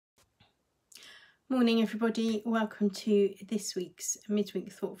Morning everybody, welcome to this week's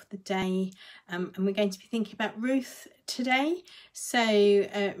midweek thought for the day, and we're going to be thinking about Ruth today. So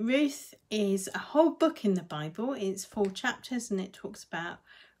Ruth is a whole book in the Bible. It's 4 chapters and it talks about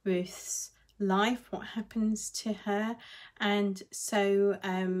Ruth's life, what happens to her, and so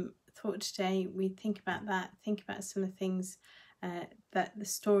thought today we'd think about that, think about some of the things that the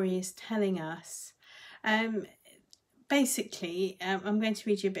story is telling us. Basically, I'm going to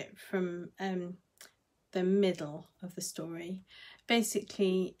read you a bit from the middle of the story.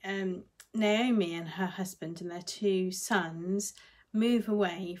 Basically, Naomi and her husband and their 2 sons move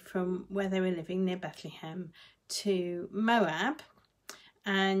away from where they were living near Bethlehem to Moab,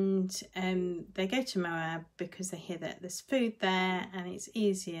 and they go to Moab because they hear that there's food there and it's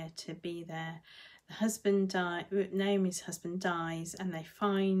easier to be there. Naomi's husband dies, and they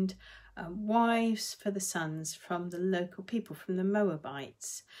find wives for the sons from the local people, from the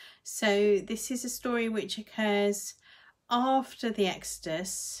Moabites. So this is a story which occurs after the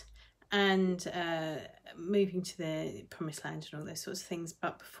Exodus and moving to the Promised Land and all those sorts of things,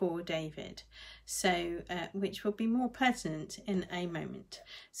 but before David. So which will be more pertinent in a moment.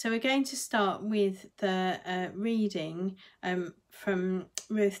 So we're going to start with the reading from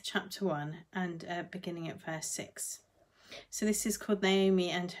Ruth chapter 1 and beginning at verse 6. So this is called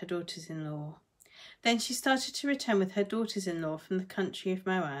Naomi and her daughters-in-law. Then she started to return with her daughters-in-law from the country of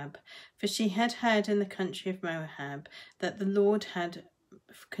Moab, for she had heard in the country of Moab that the Lord had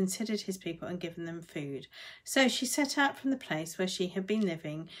considered his people and given them food. So she set out from the place where she had been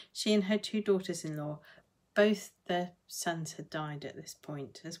living, she and her 2 daughters-in-law. Both the sons had died at this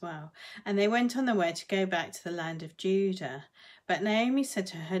point as well, and they went on their way to go back to the land of Judah. But Naomi said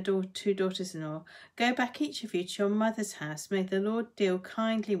to her 2 daughters-in-law, "Go back each of you to your mother's house. May the Lord deal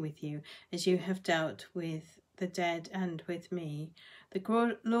kindly with you as you have dealt with the dead and with me.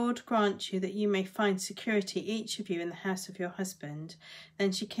 The Lord grant you that you may find security, each of you, in the house of your husband."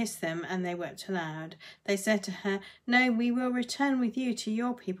 Then she kissed them, and they wept aloud. They said to her, "No, we will return with you to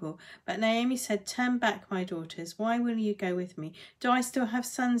your people." But Naomi said, "Turn back, my daughters. Why will you go with me? Do I still have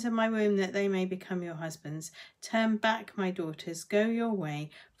sons in my womb that they may become your husbands? Turn back, my daughters. Go your way,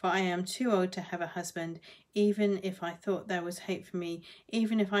 for I am too old to have a husband. Even if I thought there was hope for me,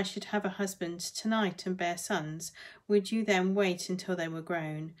 even if I should have a husband tonight and bear sons, would you then wait until they were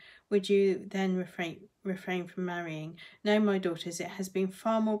grown? Would you then refrain from marrying? No, my daughters, it has been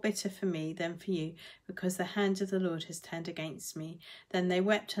far more bitter for me than for you, because the hand of the Lord has turned against me." Then they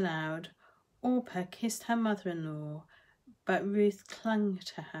wept aloud. Orpah kissed her mother-in-law, but Ruth clung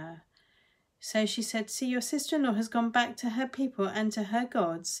to her. So she said, "See, your sister-in-law has gone back to her people and to her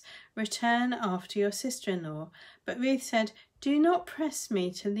gods. Return after your sister-in-law." But Ruth said, "Do not press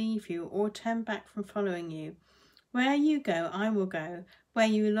me to leave you or turn back from following you. Where you go, I will go. Where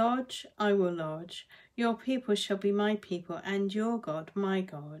you lodge, I will lodge. Your people shall be my people, and your God, my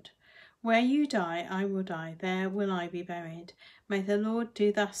God. Where you die, I will die. There will I be buried. May the Lord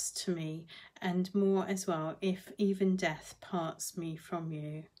do thus to me, and more as well, if even death parts me from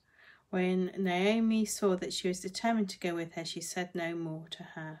you." When Naomi saw that she was determined to go with her, she said no more to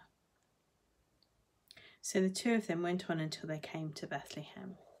her. So the 2 of them went on until they came to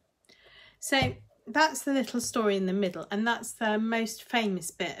Bethlehem. So that's the little story in the middle, and that's the most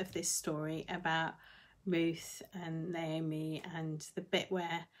famous bit of this story about Ruth and Naomi, and the bit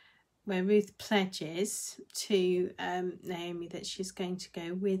where Ruth pledges to Naomi that she's going to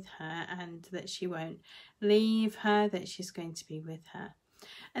go with her and that she won't leave her, that she's going to be with her.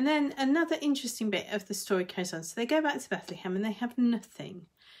 And then another interesting bit of the story carries on. So they go back to Bethlehem and they have nothing.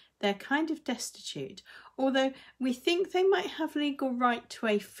 They're kind of destitute, although we think they might have legal right to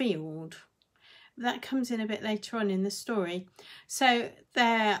a field. That comes in a bit later on in the story. So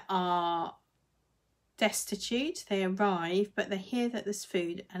they are destitute, they arrive, but they hear that there's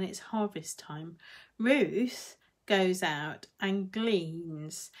food and it's harvest time. Ruth goes out and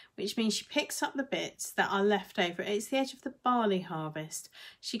gleans, which means she picks up the bits that are left over. It's the edge of the barley harvest.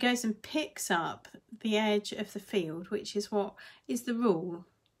 She goes and picks up the edge of the field, which is what is the rule.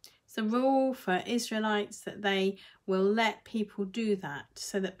 It's the rule for Israelites that they will let people do that,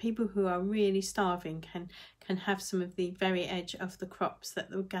 so that people who are really starving can have some of the very edge of the crops that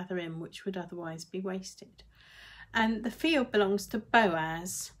they'll gather in, which would otherwise be wasted. And the field belongs to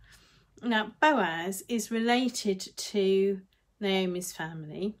Boaz. Now, Boaz is related to Naomi's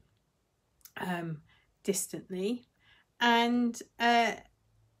family, distantly, and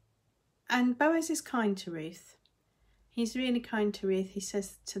Boaz is kind to Ruth. He's really kind to Ruth. He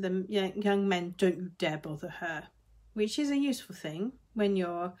says to the young men, "Don't you dare bother her," which is a useful thing when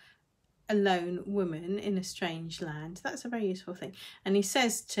you're a lone woman in a strange land. That's a very useful thing. And he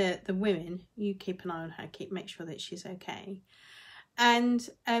says to the women, you keep an eye on her, make sure that she's okay. And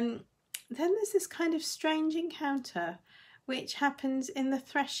then there's this kind of strange encounter which happens in the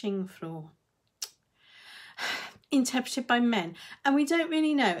threshing floor, interpreted by men. And we don't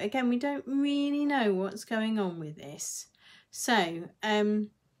really know, again, we don't really know what's going on with this. So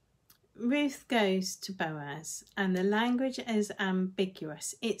Ruth goes to Boaz and the language is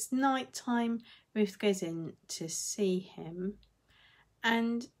ambiguous. It's night time. Ruth goes in to see him,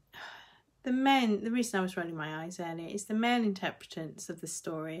 and the reason I was rolling my eyes earlier is the male interpretants of the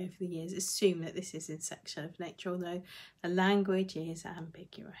story over the years assume that this is in sexual nature, although the language is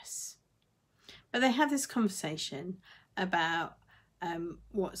ambiguous. But they have this conversation about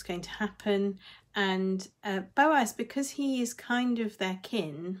what's going to happen, and Boaz, because he is kind of their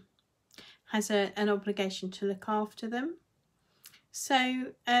kin, has an obligation to look after them.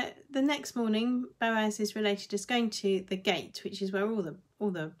 So the next morning, Boaz is related as going to the gate, which is where all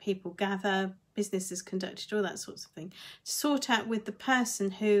the people gather, business is conducted, all that sorts of thing, to sort out with the person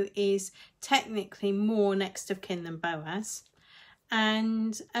who is technically more next of kin than Boaz,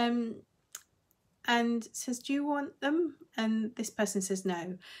 and says, do you want them? And this person says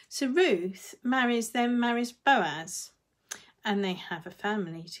no. So Ruth marries Boaz, and they have a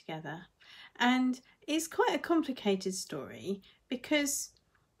family together. And it's quite a complicated story because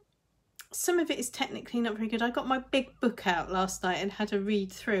some of it is technically not very good. I got my big book out last night and had a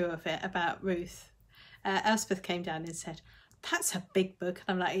read through of it about Ruth. Elspeth came down and said, that's a big book.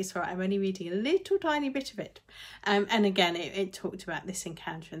 And I'm like, it's all right, I'm only reading a little tiny bit of it. And again, it talked about this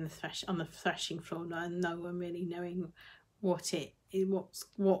encounter in on the threshing floor, and no one really knowing what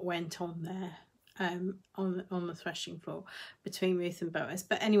went on there. On the threshing floor between Ruth and Boaz.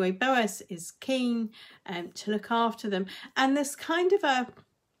 But anyway, Boaz is keen to look after them, and there's kind of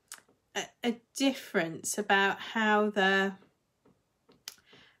a difference about how the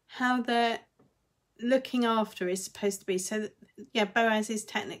looking after is supposed to be. So yeah, Boaz is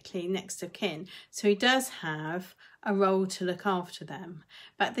technically next of kin, so he does have a role to look after them,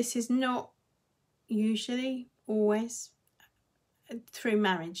 but this is not usually always through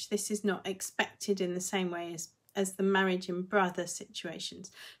marriage. This is not expected in the same way as the marriage and brother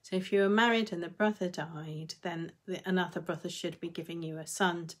situations. So if you were married and the brother died, then another brother should be giving you a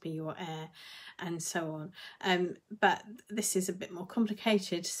son to be your heir, and so on. But this is a bit more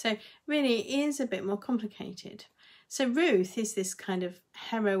complicated. So really it is a bit more complicated. So Ruth is this kind of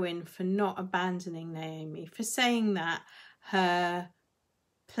heroine for not abandoning Naomi, for saying that her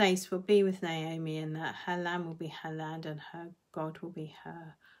place will be with Naomi and that her land will be her land and her God will be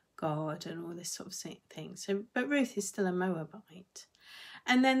her God and all this sort of thing. So, but Ruth is still a Moabite.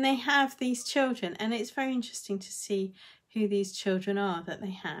 And then they have these children, and it's very interesting to see who these children are that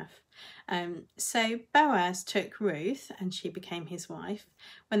they have. So Boaz took Ruth and she became his wife.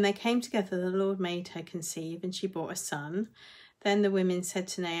 When they came together, the Lord made her conceive and she bore a son. Then the women said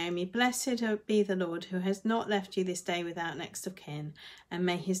to Naomi, blessed be the Lord who has not left you this day without next of kin, and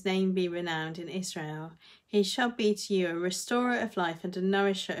may his name be renowned in Israel. He shall be to you a restorer of life and a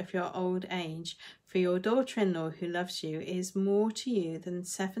nourisher of your old age, for your daughter-in-law who loves you is more to you than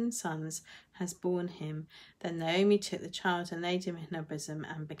 7 sons has borne him. Then Naomi took the child and laid him in her bosom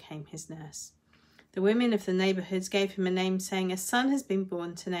and became his nurse. The women of the neighbourhoods gave him a name, saying, a son has been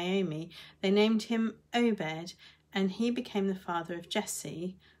born to Naomi. They named him Obed, and he became the father of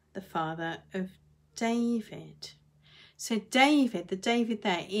Jesse, the father of David. So David, the David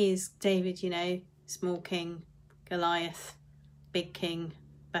there is David, you know, small king, Goliath, big king,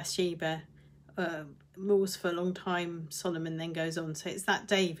 Bathsheba, rules for a long time, Solomon then goes on. So it's that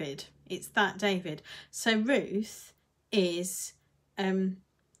David. It's that David. So Ruth is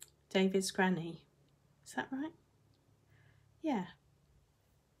David's granny. Is that right? Yeah.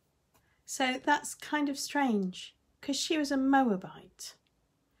 So that's kind of strange, because she was a Moabite.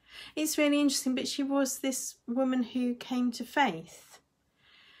 It's really interesting, but she was this woman who came to faith.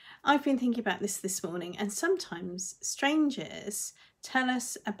 I've been thinking about this morning, and sometimes strangers tell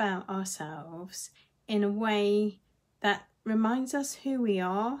us about ourselves in a way that reminds us who we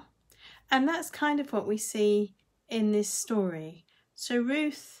are. And that's kind of what we see in this story. So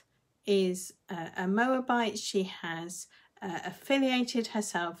Ruth is a Moabite. She has affiliated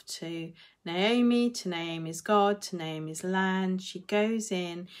herself to Naomi, to Naomi's God, to Naomi's land. She goes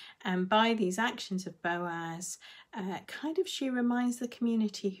in, and by these actions of Boaz, kind of she reminds the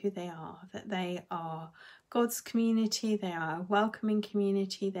community who they are, that they are God's community, they are a welcoming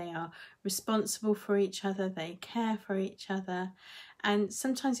community, they are responsible for each other, they care for each other. And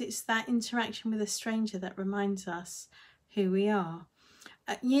sometimes it's that interaction with a stranger that reminds us who we are.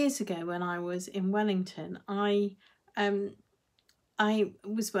 years ago when I was in Wellington, I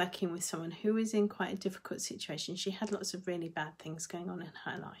was working with someone who was in quite a difficult situation. She had lots of really bad things going on in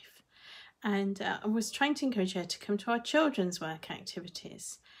her life. And I was trying to encourage her to come to our children's work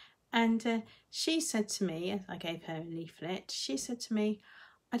activities. And she said to me, as I gave her a leaflet, she said to me,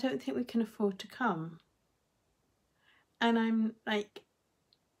 I don't think we can afford to come. And I'm like,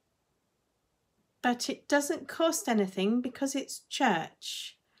 but it doesn't cost anything because it's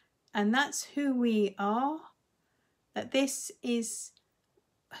church. And that's who we are. That this is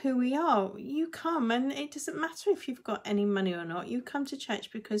who we are. You come, and it doesn't matter if you've got any money or not. You come to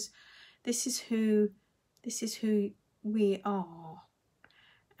church because this is who we are.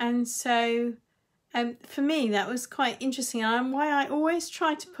 And so for me, that was quite interesting. And why I always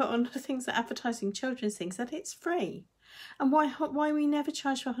try to put on the things that advertising children's things, that it's free. And why we never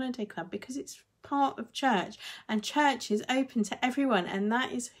charge for Holiday Club, because it's part of church, and church is open to everyone, and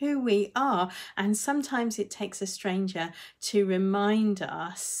that is who we are. And sometimes it takes a stranger to remind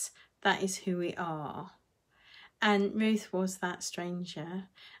us that is who we are. And Ruth was that stranger.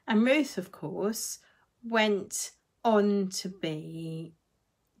 And Ruth, of course, went on to be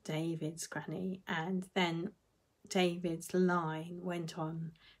David's granny, and then David's line went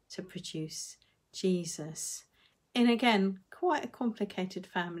on to produce Jesus in, again, quite a complicated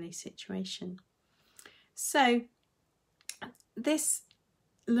family situation. So this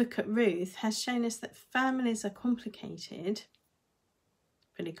look at Ruth has shown us that families are complicated,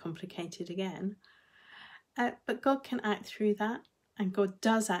 pretty complicated again, but God can act through that, and God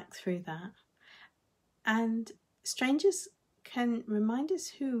does act through that. And strangers can remind us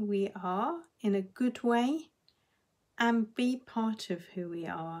who we are in a good way and be part of who we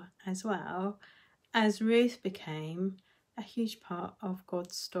are as well, as Ruth became a huge part of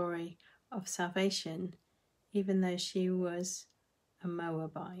God's story of salvation, even though she was a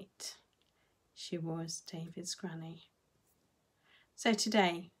Moabite. She was David's granny. So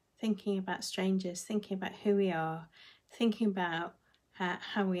today, thinking about strangers, thinking about who we are, thinking about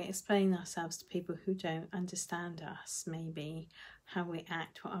how we explain ourselves to people who don't understand us, maybe, how we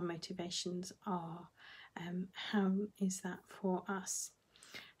act, what our motivations are, how is that for us?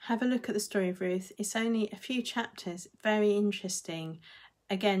 Have a look at the story of Ruth. It's only a few chapters, very interesting.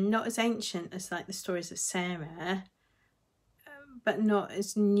 Again, not as ancient as like the stories of Sarah, but not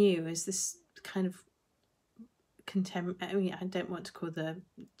as new as this kind of contemporary. I mean, I don't want to call the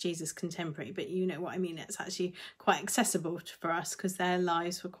Jesus contemporary, but you know what I mean. It's actually quite accessible for us because their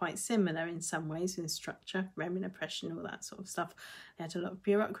lives were quite similar in some ways, in structure, Roman oppression, all that sort of stuff. They had a lot of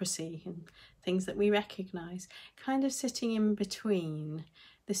bureaucracy and things that we recognise, kind of sitting in between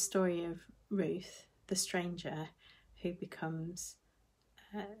the story of Ruth, the stranger who becomes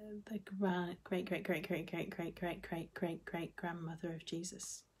the great-great-great-great-great-great-great-great-great-grandmother of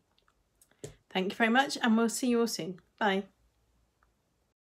Jesus. Thank you very much, and we'll see you all soon. Bye.